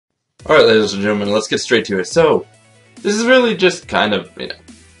Alright, ladies and gentlemen, let's get straight to it. So, this is really just kind of,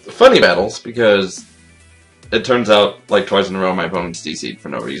 funny battles, because it turns out, like, twice in a row my opponent's DC'd for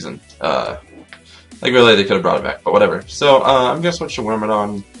no reason. Like, really, they could have brought it back, but whatever. So, I'm gonna switch to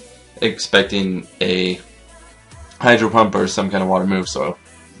Wormadon, expecting a Hydro Pump or some kind of water move, so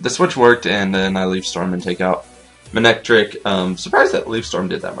the switch worked, and then I Leaf Storm and take out Manectric. Surprised that Leaf Storm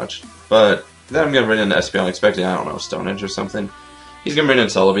did that much, but then I'm gonna bring in Espeon, expecting, I don't know, Stone Edge or something. He's gonna bring in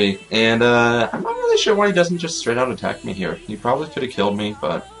Celebi, and I'm not really sure why he doesn't just straight out attack me here. He probably could have killed me,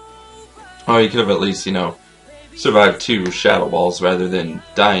 but he could have at least, survived 2 Shadow Balls rather than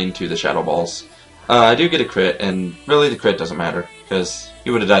dying to the Shadow Balls. I do get a crit, and really the crit doesn't matter, because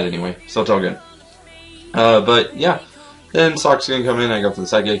he would have died anyway, so it's all good. But yeah, then Sock's gonna come in, I go for the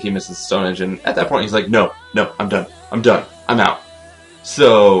Psychic, he misses the Stone Edge, and at that point he's like, no, I'm done, I'm out.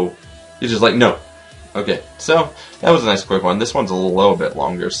 So, he's just like, no. Okay, so that was a nice quick one. This one's a little bit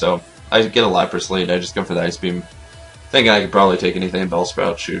longer, so I get a lot for Slate. I just go for the Ice Beam, thinking I could probably take anything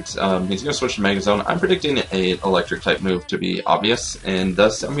Bellsprout shoots. He's going to switch to Mega Zone. I'm predicting a electric type move to be obvious, and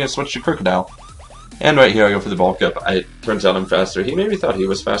thus I'm going to switch to Crocodile. And right here I go for the Bulk Up. It turns out I'm faster. He maybe thought he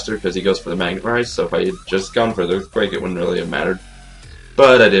was faster because he goes for the Magnet Rise, so if I had just gone for the Earthquake it wouldn't really have mattered.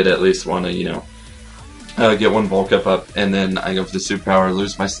 But I did at least want to, get one Bulk Up, and then I go for the Superpower,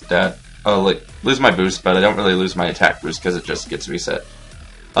 lose my stat. Lose my boost, but I don't really lose my attack boost because it just gets reset.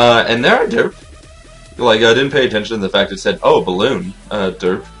 And there I derp. I didn't pay attention to the fact it said, oh, balloon.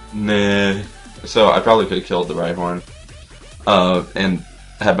 Derp. Nah. So I probably could have killed the Rhyhorn. And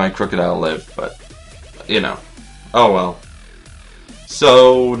had my Crocodile live, but, Oh well.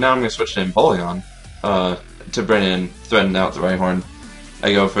 So now I'm going to switch to Empoleon, to bring in, threaten out the Rhyhorn.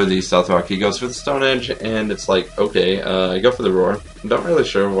 I go for the Stealth Rock, he goes for the Stone Edge, and it's like, okay, I go for the Roar. I'm not really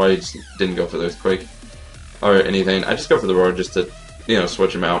sure why he just didn't go for the Earthquake or anything. I just go for the Roar just to,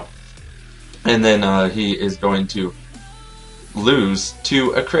 switch him out. And then he is going to lose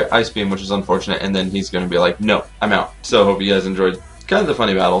to a crit Ice Beam, which is unfortunate, and then he's going to be like, no, I'm out. So I hope you guys enjoyed kind of the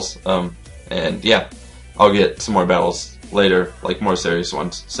funny battles. And yeah, I'll get some more battles later, like more serious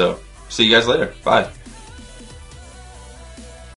ones. So see you guys later. Bye.